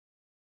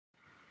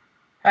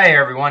Hey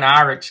everyone,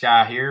 Irix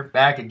Guy here,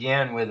 back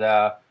again with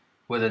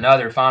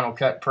another Final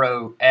Cut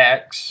Pro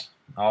X,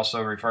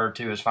 also referred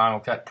to as Final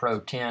Cut Pro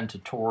 10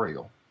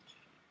 tutorial.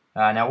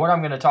 Now what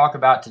I'm going to talk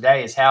about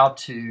today is how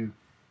to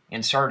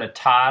insert a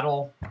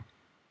title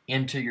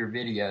into your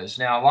videos.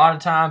 Now a lot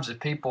of times if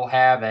people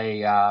have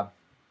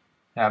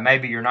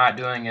maybe you're not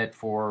doing it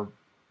for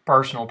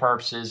personal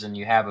purposes and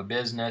you have a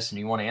business and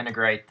you want to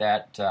integrate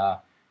that,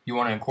 you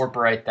want to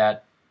incorporate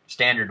that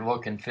standard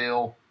look and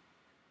feel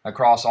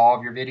across all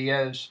of your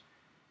videos.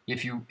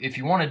 If you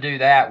want to do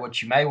that,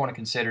 what you may want to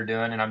consider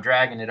doing, and I'm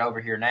dragging it over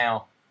here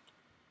now,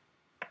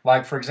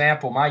 like for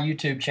example, my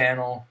YouTube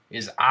channel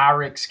is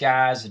Irix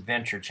Guy's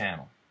Adventure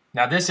Channel.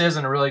 Now this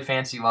isn't a really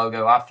fancy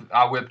logo.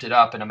 I whipped it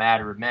up in a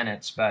matter of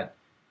minutes, but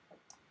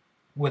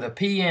with a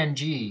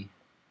 .png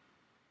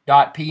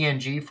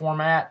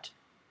format,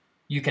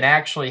 you can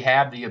actually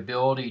have the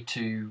ability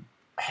to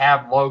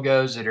have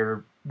logos that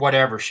are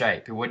whatever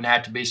shape. It wouldn't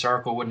have to be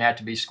circle, wouldn't have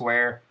to be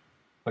square.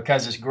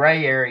 Because this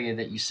gray area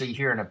that you see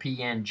here in a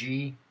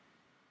PNG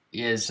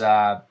is,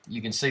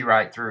 you can see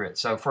right through it.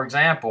 So for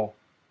example,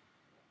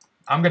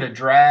 I'm going to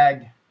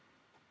drag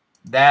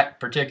that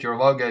particular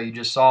logo you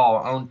just saw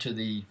onto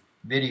the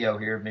video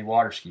here of me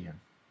water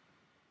skiing.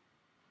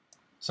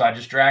 So I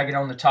just drag it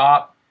on the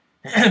top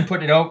and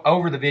put it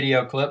over the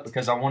video clip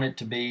because I want it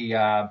to be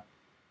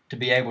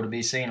able to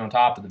be seen on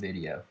top of the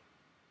video.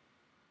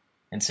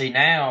 And see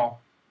now,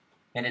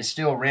 and it's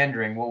still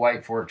rendering, we'll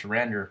wait for it to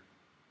render.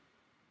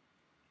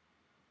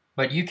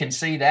 But you can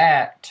see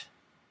that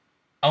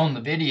on the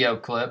video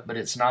clip, but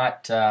it's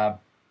not,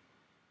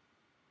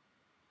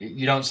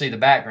 you don't see the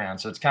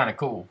background, so it's kind of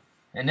cool.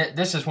 And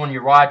this is when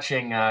you're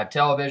watching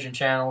television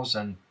channels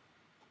and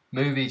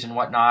movies and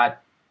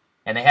whatnot,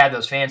 and they have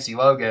those fancy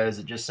logos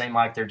that just seem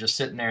like they're just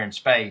sitting there in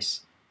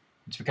space.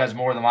 It's because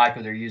more than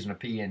likely they're using a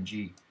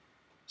PNG.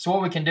 So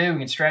what we can do, we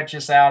can stretch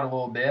this out a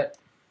little bit.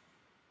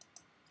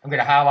 I'm going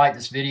to highlight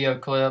this video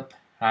clip.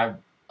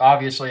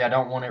 Obviously, I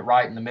don't want it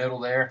right in the middle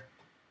there.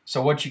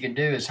 So what you can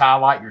do is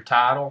highlight your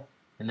title.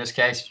 In this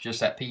case, it's just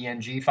that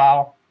PNG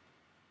file.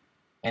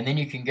 And then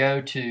you can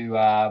go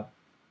to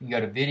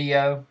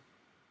Video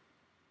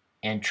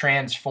and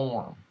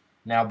Transform.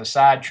 Now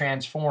beside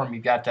Transform,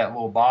 you've got that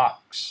little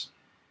box.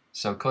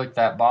 So click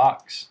that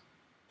box.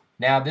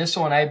 Now this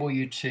will enable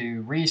you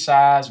to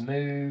resize,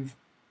 move,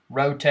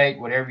 rotate,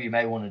 whatever you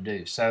may want to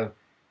do. So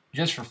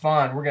just for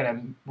fun, we're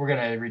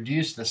gonna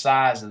reduce the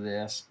size of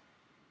this.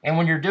 And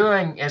when you're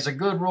doing, as a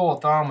good rule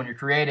of thumb, when you're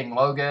creating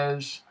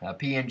logos,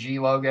 PNG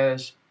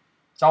logos,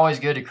 it's always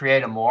good to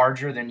create them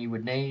larger than you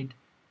would need,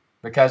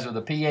 because with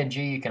a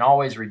PNG you can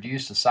always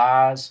reduce the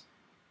size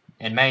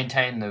and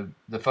maintain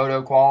the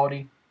photo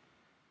quality.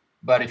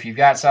 But if you've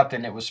got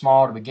something that was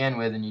small to begin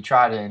with and you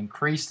try to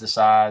increase the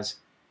size,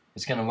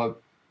 it's going to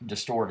look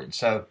distorted.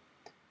 So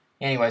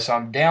anyway, so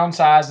I'm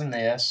downsizing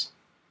this,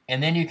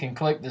 and then you can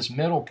click this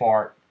middle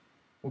part,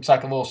 looks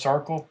like a little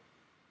circle,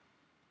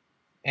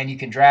 and you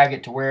can drag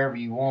it to wherever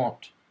you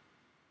want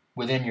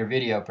within your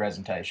video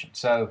presentation.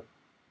 So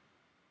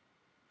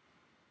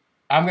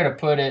I'm just going to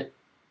put it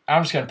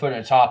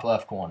in the top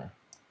left corner.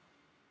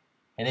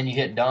 And then you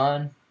hit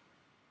done.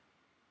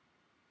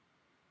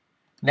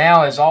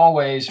 Now, as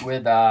always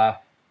with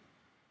Final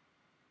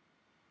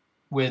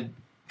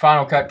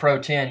Cut Pro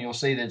 10, you'll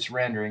see that it's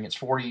rendering. It's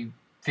 40,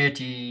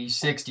 50,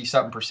 60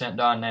 something percent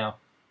done now.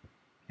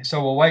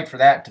 So we'll wait for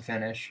that to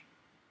finish.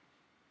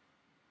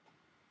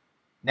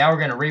 Now we're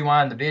going to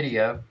rewind the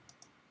video.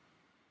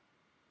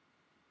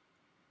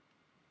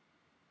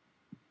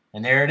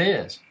 And there it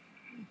is.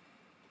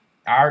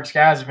 Irix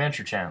Guy's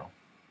Adventure Channel.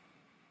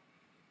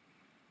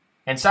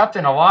 And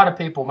something a lot of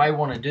people may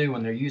want to do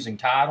when they're using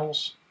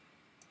titles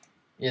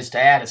is to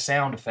add a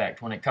sound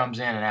effect when it comes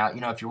in and out.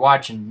 You know, if you're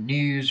watching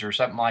news or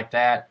something like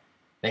that,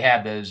 they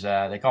have those,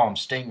 they call them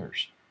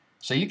stingers.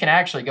 So you can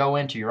actually go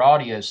into your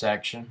audio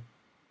section,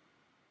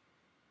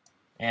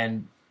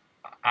 and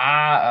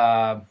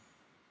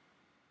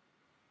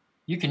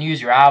you can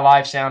use your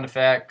iLife sound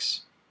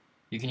effects.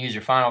 You can use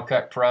your Final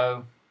Cut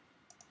Pro.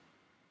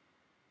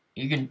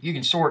 You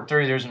can sort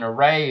through. There's an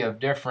array of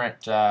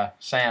different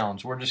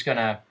sounds. We're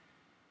gonna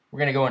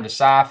go into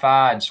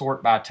sci-fi and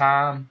sort by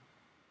time,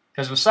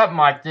 because with something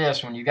like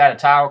this, when you got a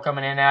title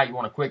coming in and out, you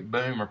want a quick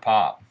boom or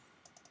pop.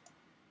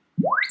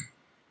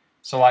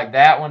 So like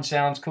that one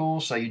sounds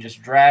cool. So you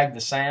just drag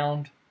the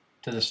sound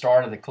to the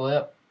start of the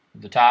clip,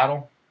 the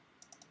title.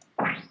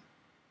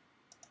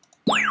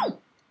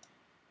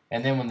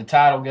 And then when the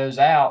title goes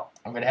out,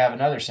 I'm going to have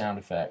another sound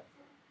effect.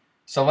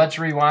 So let's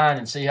rewind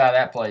and see how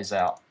that plays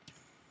out.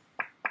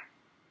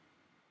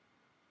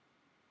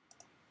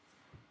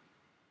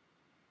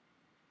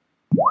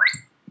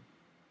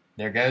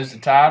 There goes the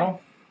title.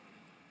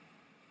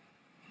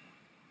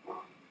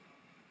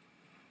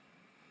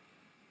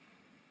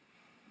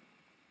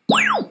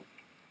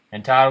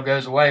 And title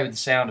goes away with the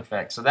sound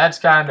effect. So that's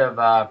kind of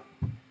a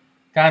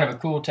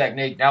cool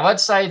technique. Now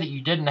let's say that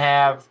you didn't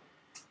have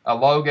a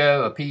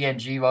logo, a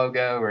PNG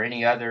logo, or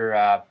any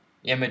other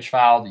image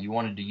file that you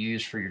wanted to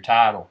use for your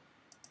title.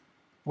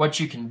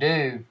 What you can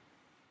do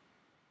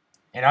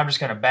And I'm just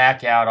going to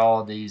back out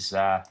all of these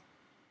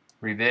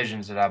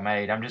revisions that I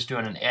made. I'm just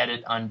doing an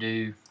edit,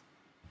 undo,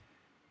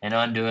 and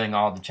undoing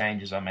all the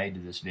changes I made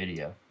to this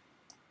video.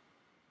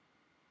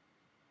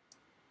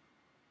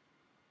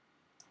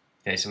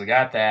 Okay, so we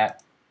got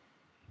that.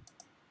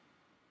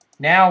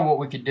 Now what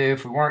we could do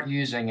if we weren't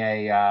using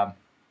a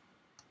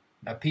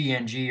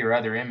PNG or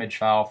other image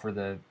file for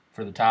the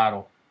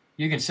title,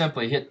 you can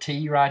simply hit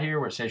T right here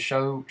where it says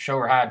Show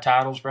or Hide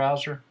Titles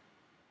Browser.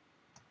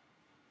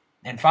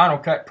 And Final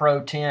Cut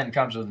Pro 10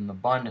 comes with an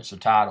abundance of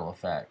title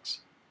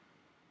effects.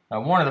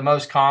 One of the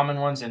most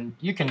common ones, and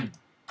you can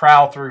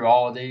prowl through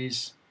all of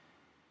these.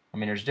 I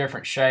mean, there's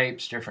different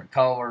shapes, different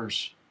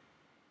colors,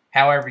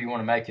 however you want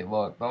to make it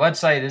look. But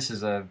let's say this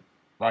is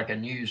like a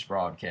news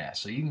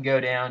broadcast. So you can go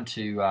down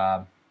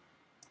to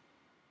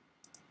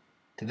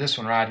this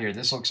one right here.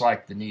 This looks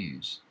like the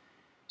news.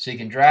 So you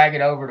can drag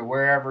it over to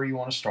wherever you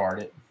want to start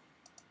it.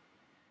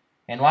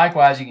 And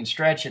likewise, you can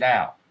stretch it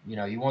out. You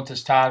know, you want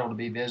this title to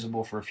be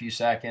visible for a few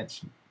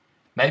seconds.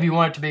 Maybe you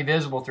want it to be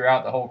visible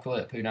throughout the whole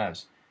clip. Who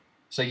knows?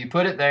 So you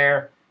put it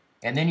there,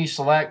 and then you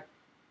select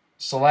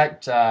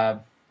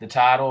the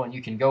title, and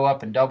you can go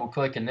up and double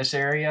click in this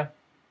area,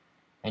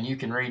 and you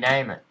can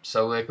rename it.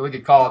 So we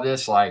could call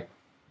this like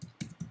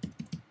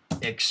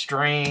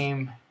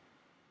Extreme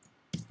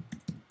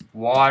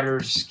Water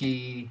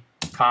Ski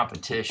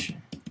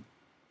Competition.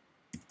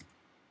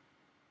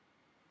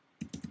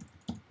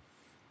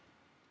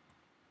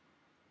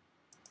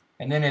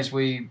 And then, as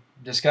we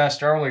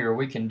discussed earlier,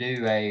 we can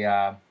do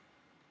a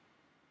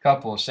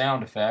couple of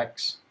sound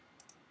effects.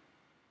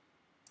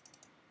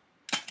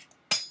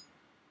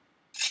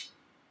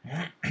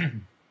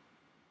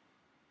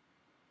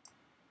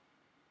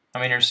 I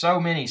mean, there's so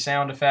many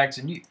sound effects,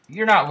 and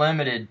you're not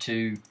limited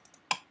to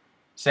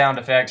sound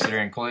effects that are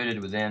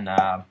included within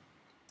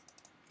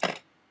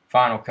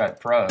Final Cut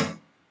Pro.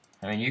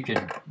 I mean, you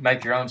could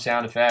make your own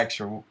sound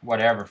effects or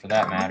whatever for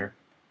that matter.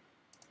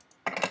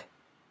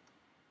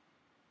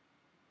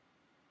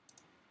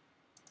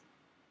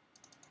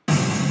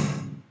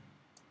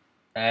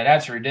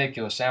 That's a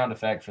ridiculous sound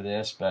effect for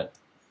this, but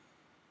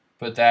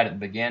put that at the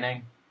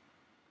beginning.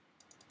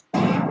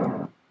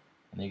 And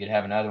you could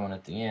have another one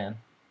at the end.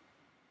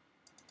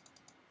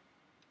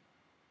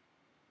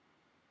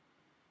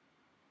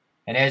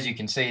 And as you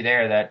can see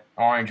there, that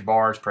orange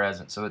bar is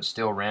present, so it's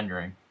still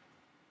rendering.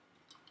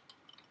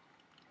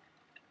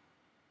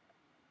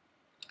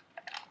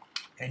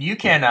 And you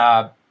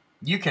can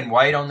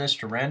wait on this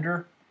to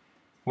render,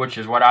 which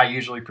is what I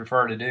usually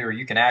prefer to do, or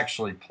you can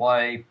actually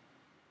play,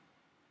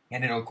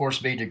 and it'll of course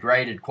be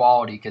degraded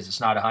quality because it's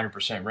not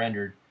 100%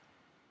 rendered.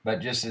 But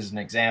just as an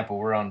example,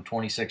 we're on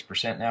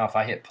 26% now. If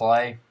I hit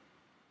play,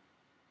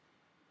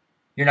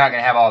 you're not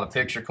going to have all the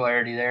picture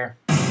clarity there.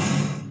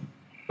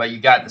 But you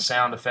got the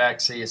sound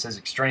effects. See, it says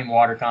Extreme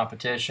Water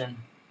Competition.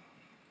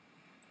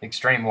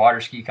 Extreme Water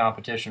Ski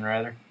Competition,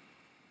 rather.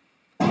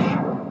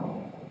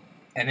 And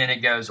then it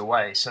goes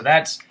away. So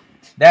that's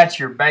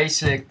your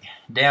basic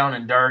down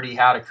and dirty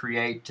how to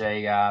create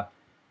a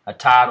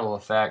title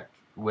effect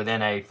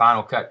within a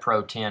Final Cut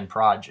Pro 10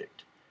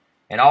 project.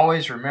 And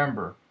always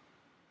remember,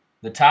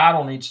 the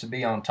title needs to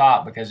be on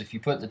top, because if you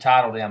put the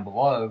title down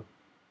below,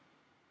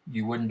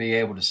 you wouldn't be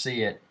able to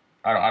see it.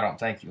 I don't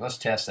think. Let's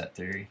test that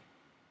theory.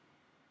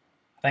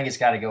 I think it's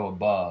got to go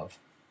above.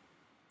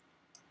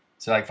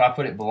 So like if I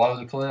put it below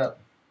the clip,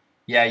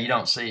 yeah, you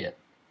don't see it.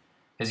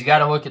 Because you got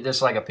to look at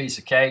this like a piece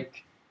of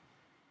cake.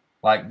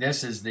 Like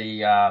this is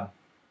a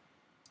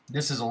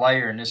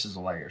layer and this is a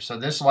layer. So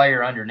this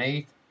layer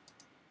underneath,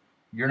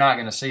 you're not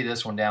going to see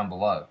this one down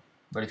below.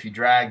 But if you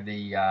drag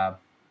the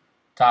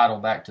title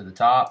back to the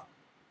top,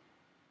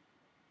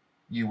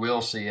 you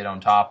will see it on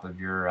top of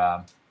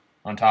your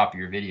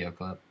video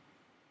clip.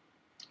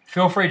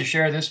 Feel free to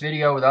share this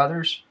video with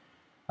others.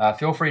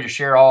 Feel free to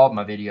share all of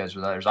my videos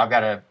with others. I've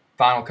got a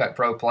Final Cut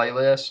Pro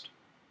playlist,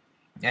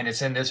 and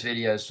it's in this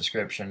video's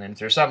description. And if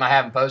there's something I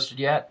haven't posted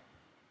yet,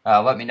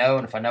 let me know,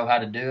 and if I know how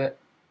to do it,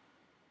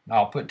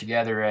 I'll try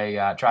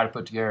to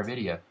put together a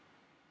video.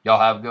 Y'all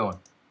have a good one.